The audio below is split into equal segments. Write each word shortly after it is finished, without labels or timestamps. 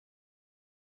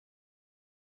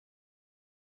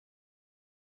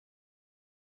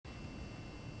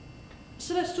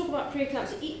So let's talk about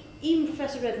preeclampsia. Even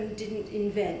Professor Redden didn't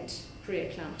invent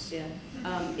preeclampsia.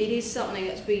 It is something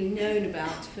that's been known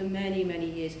about for many, many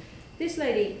years. This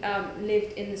lady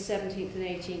lived in the 17th and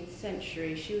 18th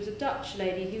century. She was a Dutch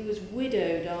lady who was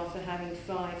widowed after having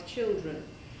 5 children.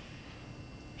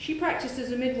 She practiced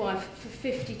as a midwife for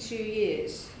 52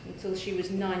 years, until she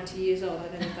was 90 years old. I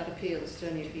don't know if that appeals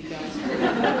to any of you guys.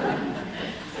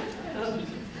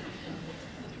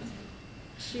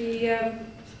 She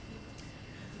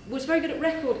was very good at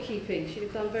record keeping. She'd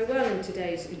have done very well in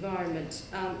today's environment.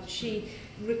 She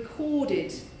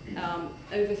recorded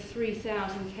over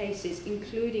 3,000 cases,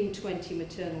 including 20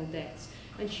 maternal deaths.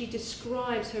 And she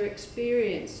describes her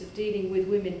experience of dealing with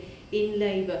women in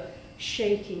labour,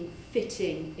 shaking,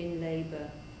 fitting in labour.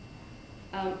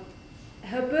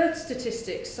 Her birth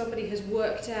statistics, somebody has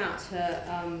worked out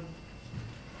her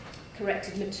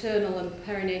corrected maternal and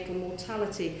perinatal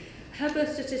mortality. Her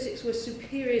birth statistics were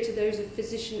superior to those of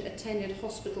physician-attended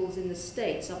hospitals in the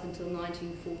States up until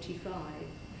 1945.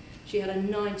 She had a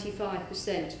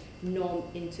 95%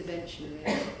 non-intervention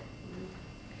rate.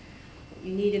 What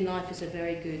you need in life is a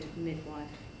very good midwife.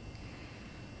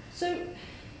 So,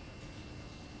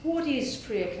 what is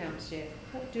preeclampsia?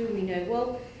 What do we know?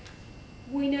 Well,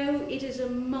 we know it is a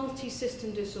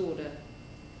multi-system disorder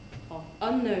of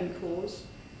unknown cause,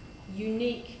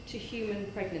 unique to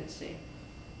human pregnancy.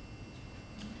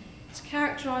 It's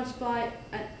characterized by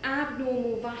an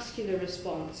abnormal vascular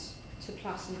response to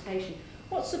placentation.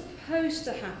 What's supposed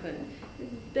to happen? The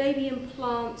baby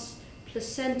implants,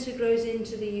 placenta grows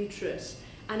into the uterus,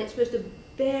 and it's supposed to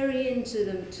bury into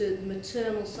them to the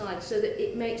maternal side so that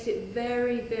it makes it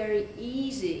very, very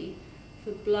easy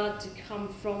for blood to come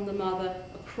from the mother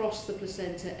across the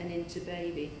placenta and into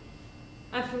baby.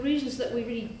 And for reasons that we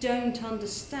really don't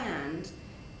understand,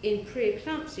 in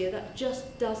preeclampsia, that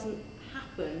just doesn't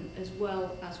happen as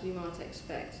well as we might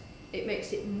expect. It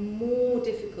makes it more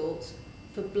difficult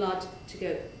for blood to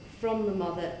go from the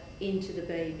mother into the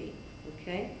baby.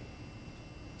 Okay?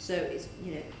 So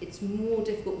it's more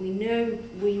difficult. We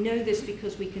know this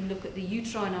because we can look at the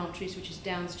uterine arteries, which is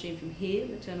downstream from here,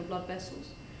 maternal blood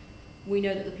vessels. We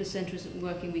know that the placenta isn't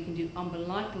working. We can do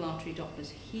umbilical artery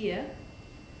Dopplers here.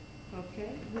 Okay?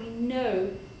 We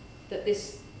know that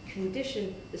this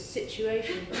condition, the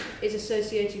situation, is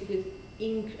associated with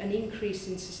an increase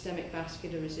in systemic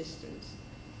vascular resistance.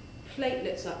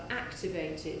 Platelets are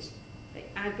activated. They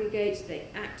aggregate, they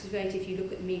activate. If you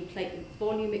look at the mean platelet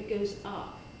volume, it goes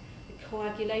up. The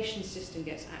coagulation system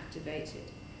gets activated.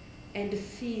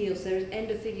 Endothelials, there is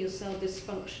endothelial cell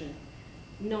dysfunction,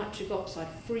 nitric oxide,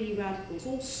 free radicals,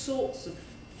 all sorts of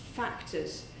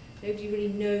factors. Nobody really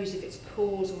knows if it's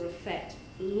cause or effect.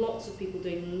 Lots of people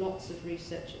doing lots of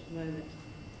research at the moment.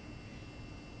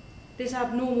 This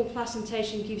abnormal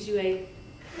placentation gives you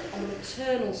on the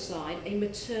maternal side, a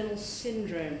maternal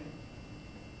syndrome.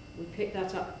 We pick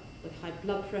that up with high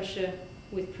blood pressure,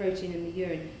 with protein in the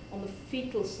urine. On the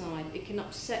fetal side, it can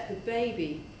upset the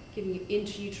baby, giving you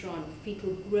intrauterine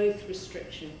fetal growth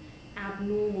restriction,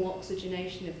 abnormal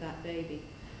oxygenation of that baby.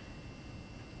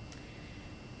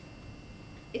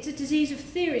 It's a disease of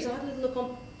theories. I had a little look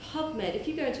on PubMed. If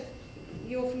you go into,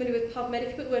 you're familiar with PubMed, if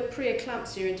you put the word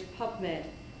preeclampsia into PubMed,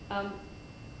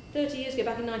 30 years ago,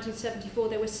 back in 1974,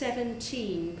 there were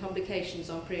 17 publications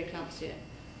on preeclampsia.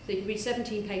 So you can read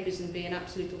 17 papers and be an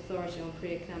absolute authority on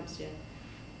preeclampsia.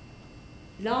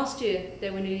 Last year,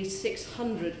 there were nearly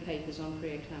 600 papers on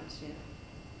preeclampsia.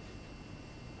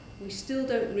 We still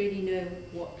don't really know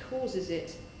what causes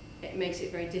it. It makes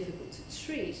it very difficult to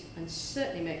treat, and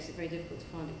certainly makes it very difficult to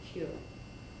find a cure.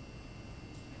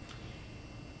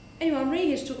 Anyway, I'm really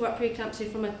here to talk about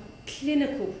preeclampsia from a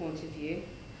clinical point of view.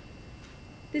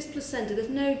 This placenta, there's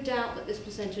no doubt that this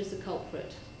placenta is the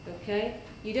culprit, okay?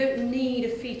 You don't need a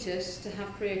fetus to have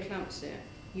preeclampsia.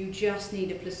 You just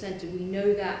need a placenta. We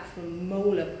know that from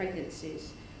molar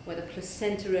pregnancies, where the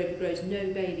placenta overgrows no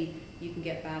baby, you can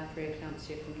get bad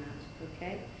preeclampsia from that,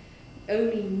 okay? The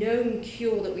only known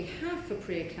cure that we have for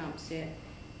preeclampsia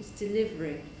is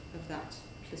delivery of that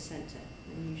placenta,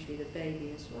 and usually the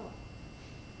baby as well.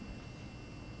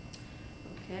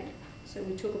 Okay, so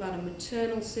we talk about a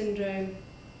maternal syndrome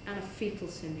and a fetal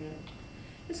syndrome.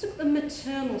 Let's look at the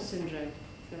maternal syndrome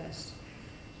first.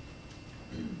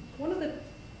 One of the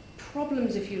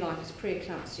problems, if you like, as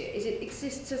preeclampsia is it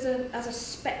exists as a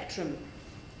spectrum,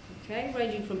 okay,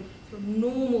 ranging from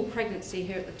normal pregnancy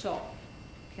here at the top,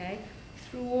 okay,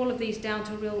 through all of these down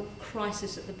to a real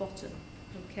crisis at the bottom,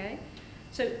 okay.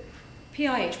 So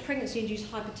PIH,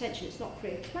 pregnancy-induced hypertension, it's not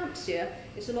preeclampsia,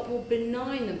 it's a lot more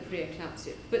benign than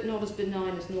preeclampsia, but not as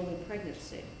benign as normal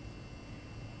pregnancy.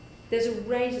 There's a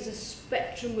range, there's a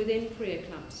spectrum within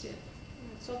preeclampsia.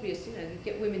 It's obvious, you know, you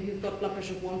get women who've got blood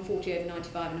pressure of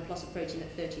 140/95 and a plus of protein at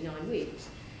 39 weeks.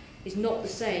 Is not the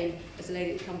same as a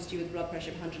lady that comes to you with blood pressure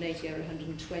of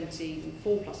 180/120 and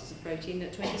 4 pluses of protein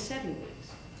at 27 weeks.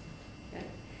 Okay?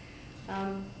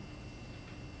 I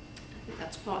think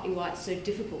that's partly why it's so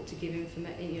difficult to give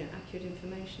accurate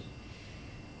information.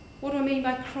 What do I mean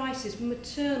by crisis?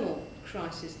 Maternal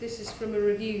crisis. This is from a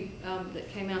review that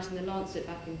came out in the Lancet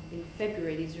back in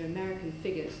February. These are American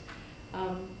figures.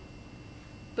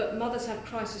 But mothers have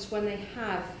crisis when they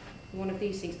have one of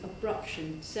these things: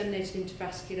 abruption, disseminated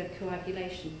intravascular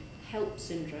coagulation, HELP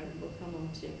syndrome, we'll come on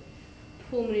to,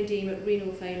 pulmonary edema,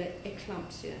 renal failure,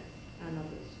 eclampsia, and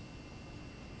others.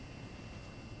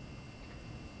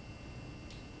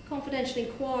 Confidential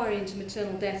inquiry into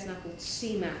maternal death, now called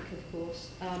CMAC, of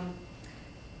course,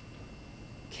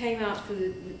 came out for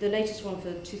the latest one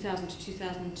for 2000 to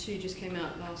 2002, just came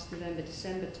out last November,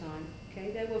 December time.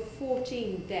 Okay, there were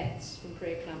 14 deaths from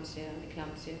preeclampsia and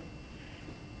eclampsia.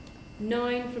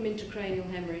 9 from intracranial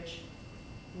hemorrhage,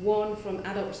 1 from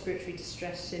adult respiratory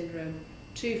distress syndrome,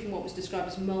 2 from what was described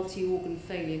as multi-organ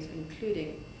failures,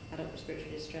 including adult respiratory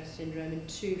distress syndrome, and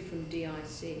 2 from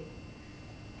DIC.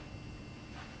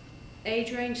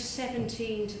 Age range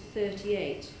 17 to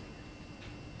 38.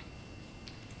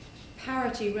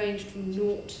 Parity ranged from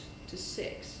 0 to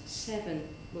 6. 7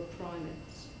 were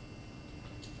primates.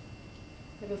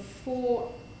 There were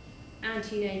 4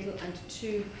 antenatal and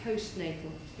 2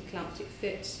 postnatal eclamptic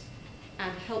fits,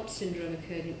 and HELP syndrome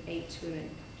occurred in 8 women.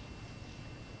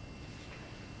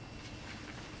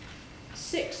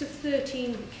 6 of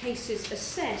 13 cases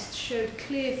assessed showed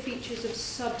clear features of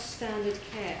substandard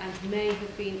care and may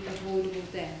have been avoidable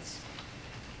deaths.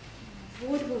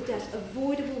 Avoidable deaths,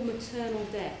 avoidable maternal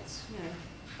deaths. You know,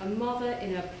 a mother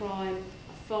in her prime,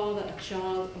 a father, a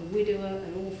child, a widower,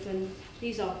 an orphan.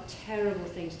 These are terrible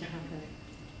things to happen.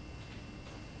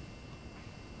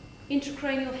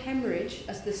 Intracranial hemorrhage,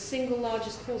 as the single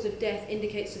largest cause of death,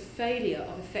 indicates a failure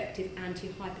of effective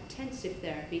antihypertensive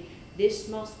therapy. This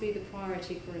must be the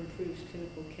priority for improved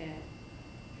clinical care.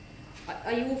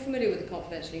 Are you all familiar with the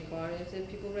confidential inquiry? Have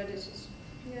people read it?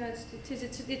 Yeah,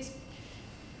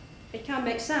 it can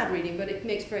make sad reading, but it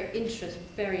makes very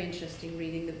interesting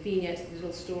reading. The vignettes, the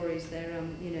little stories,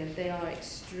 they are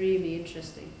extremely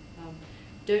interesting.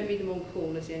 Don't read them on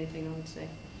call, is the only thing I would say.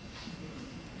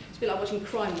 It's a bit like watching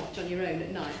Crime Watch on your own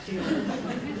at night. You know?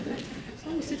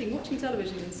 Someone was sitting watching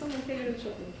television and someone came in and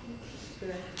shot them. It's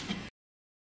great.